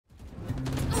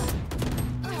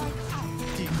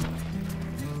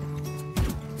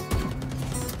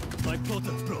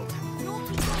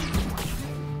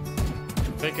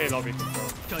Take A lobby.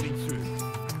 Cutting through.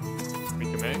 We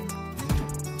can main. I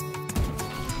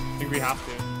think we have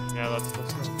to. Yeah, let's go. I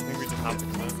think we just have to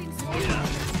come in.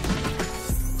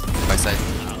 Backside.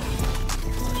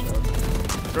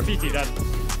 Graffiti dead.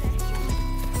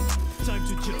 Time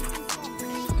to jump.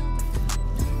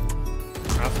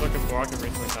 I was looking for, I can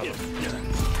recently tell them.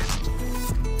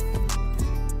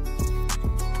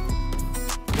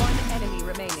 One enemy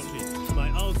remaining. My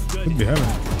ult's ready. Could be heaven.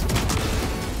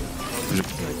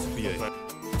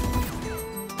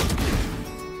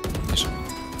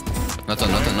 Not on.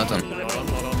 Not on.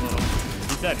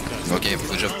 He's dead. Okay,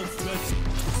 good job.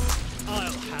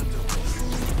 I'll handle this.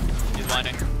 He's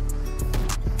blinding.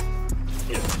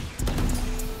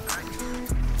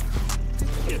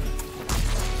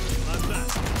 I'm back.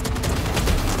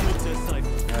 It's a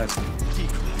cypher.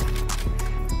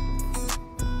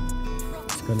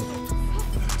 It's gonna.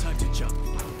 Time to jump.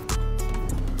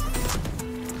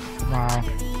 Wow.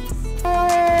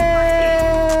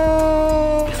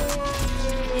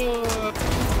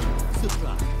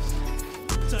 Surprise.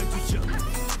 Time to jump.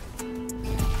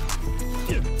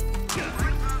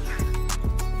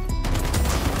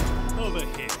 Over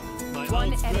here. My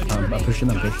One ult's enemy ready. I'm remaining. pushing.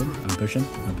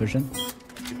 Pushing.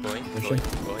 Keep going. Pushing.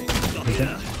 Going. Pushing.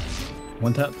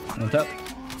 One tap.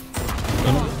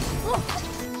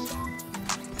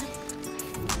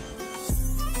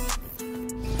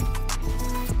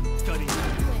 Cutting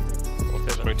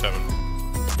Okay, spring 7.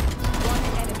 One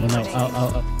enemy No, remaining.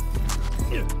 out.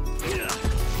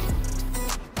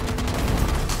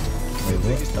 Wait,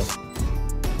 what? Stop.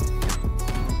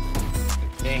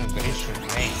 Dang, Grisha,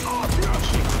 man.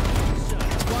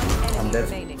 One enemy dead.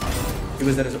 remaining. He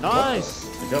was there as well. Nice!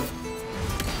 Good job.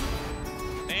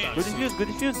 Damn. Good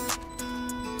defuse.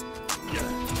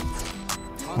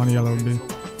 One yellow B.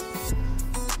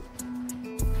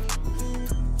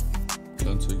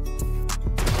 Don't see.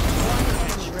 One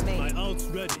enemy My remaining. ult's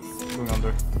ready. Going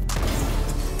under.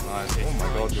 Nice. Oh my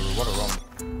god, you're what a run.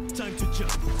 Time to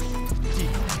jump.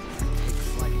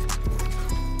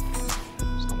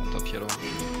 Someone top hero.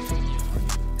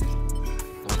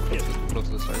 Close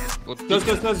to the side. Good.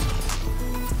 Close.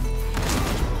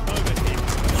 Over here.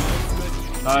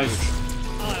 Nice.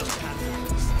 I'll handle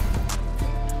this.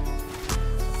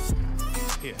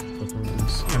 Here.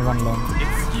 And one long.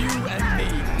 It's you and me.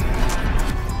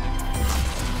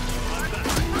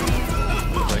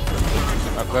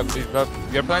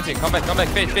 We are planting. Come back.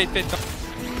 Fade.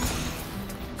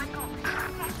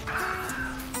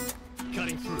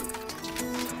 Cutting through.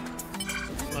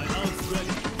 My ult's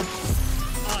ready.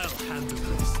 I'll handle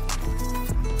this.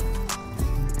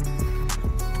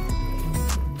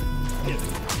 Here.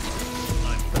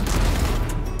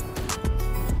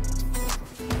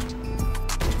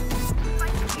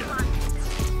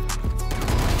 I'm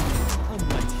back. I'm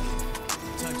ready.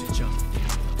 Time to jump.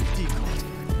 Decoy.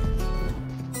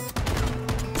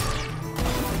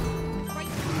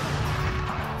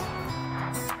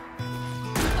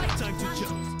 Time to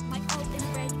jump. My ult is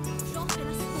red. Drop in a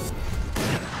smoke.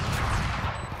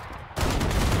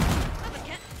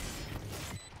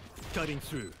 Cutting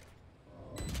through.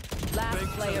 Last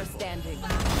player standing.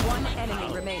 One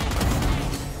enemy remaining.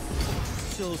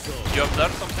 Chills off. You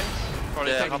observe something?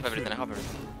 Probably I have everything.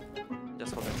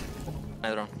 Just hold it.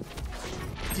 I don't.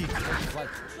 Decoy. Drop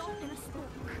in a smoke.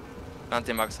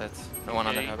 Planting backside. No one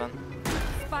under heaven.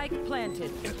 Spike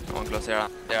planted. One close here.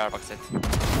 They are backside.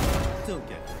 Still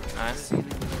get. Nice.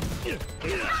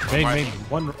 Main.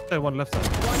 One right side, one left side.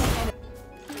 One enemy.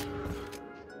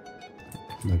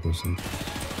 That goes in.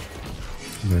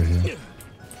 They're here.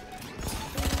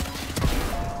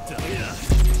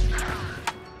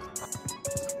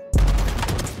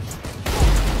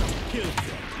 Kill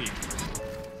shot.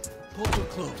 Portal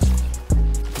close.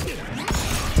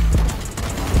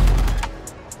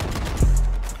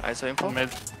 I saw info. Mid.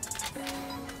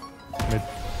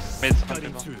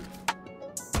 Cutting through.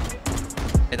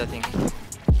 Mid, I think.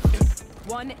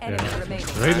 One enemy remaining.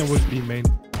 Raiden would be main.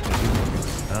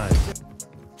 Nice.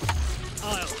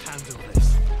 I'll handle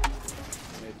this.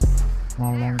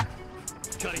 One long.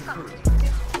 Cutting through.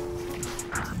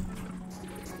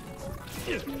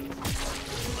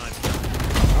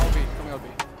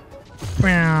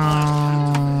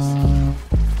 Wow.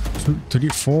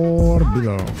 34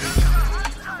 below.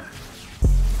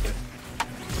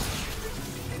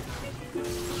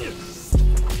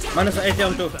 Minus 80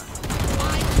 on 2.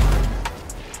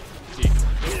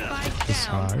 This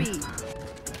high. B.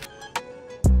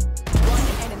 One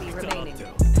enemy remaining.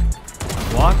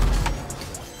 What?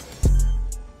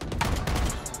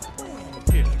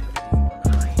 Here.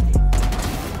 Die.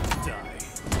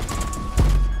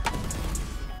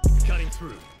 Cutting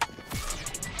through.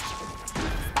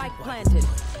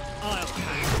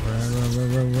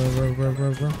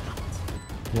 elbow.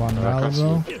 One I can't see.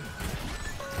 elbow.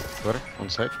 Where? On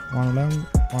side. One long,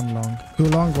 one long. Two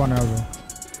long, one elbow.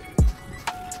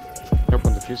 Help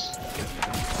on the fuse.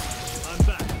 I'm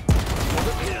back.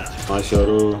 Nice,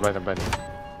 Yoru. Right, I'm bad.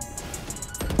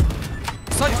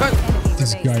 Side, side. Enemy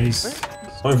This remaining. guy is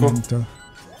Info. mental.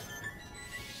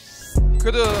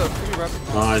 Good, pretty rapid.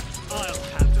 Nice. I'll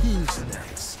handle who's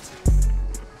next.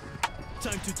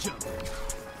 Time to jump.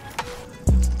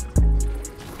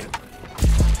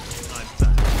 I'm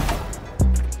back.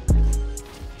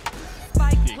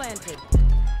 Spike planted.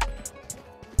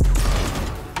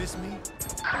 Miss me?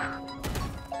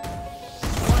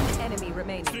 One enemy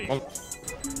remaining.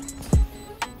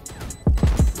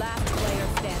 Last player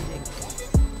standing.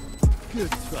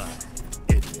 Good try,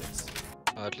 idiots.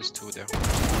 At least two there.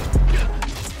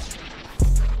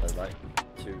 Bye-bye.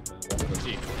 2, 1.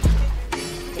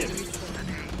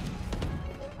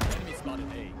 Enemy spotted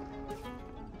A.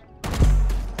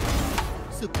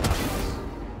 Surprise.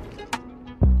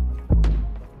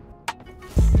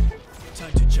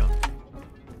 Time to jump.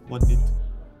 1 minute.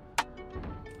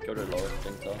 Go to lower,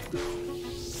 think so.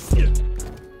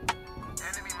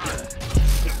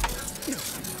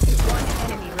 One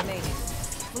enemy remaining.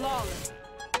 Flawless.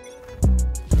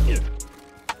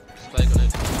 Spike on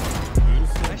it.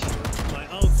 My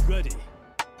ult's ready.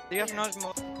 They have not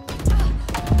more.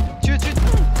 Shoot, shoot.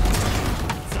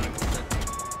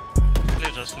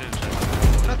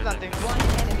 Not planting. One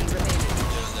enemy remaining.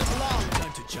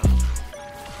 Time to jump.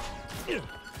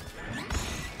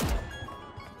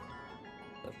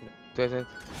 Dead.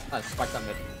 Ah, spike on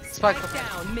mid. Spike. Spike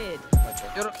down mid.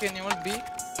 You're okay, you will be.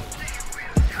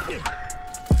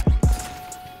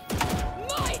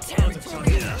 My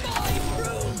territory is my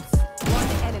rules. One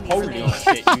enemy remaining.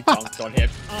 Shit, you dunked on him.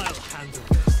 I'll handle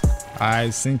this. I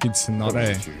think it's not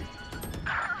A.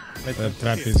 The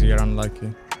trap is here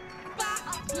unlucky.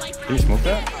 Can you smoke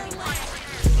that?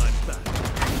 I'm back.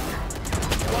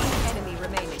 One enemy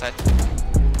remaining. Side.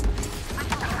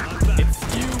 I'm back. It's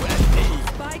you and me.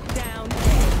 Spike down A.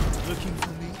 Looking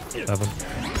for me? 7.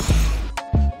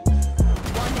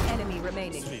 One enemy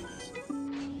remaining.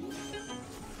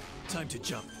 Time to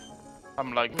jump.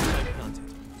 I'm like. Planted.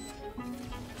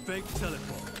 Fake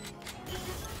teleport.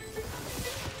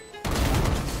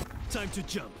 Time to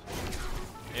jump.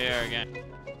 Here again.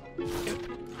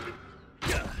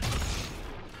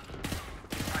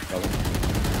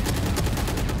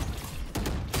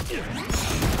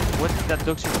 What did that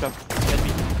toxic stuff get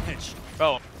me? Hench.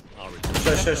 Oh.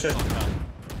 Sure.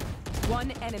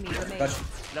 One enemy remaining. Touch.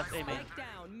 Last A, mate. Spike down.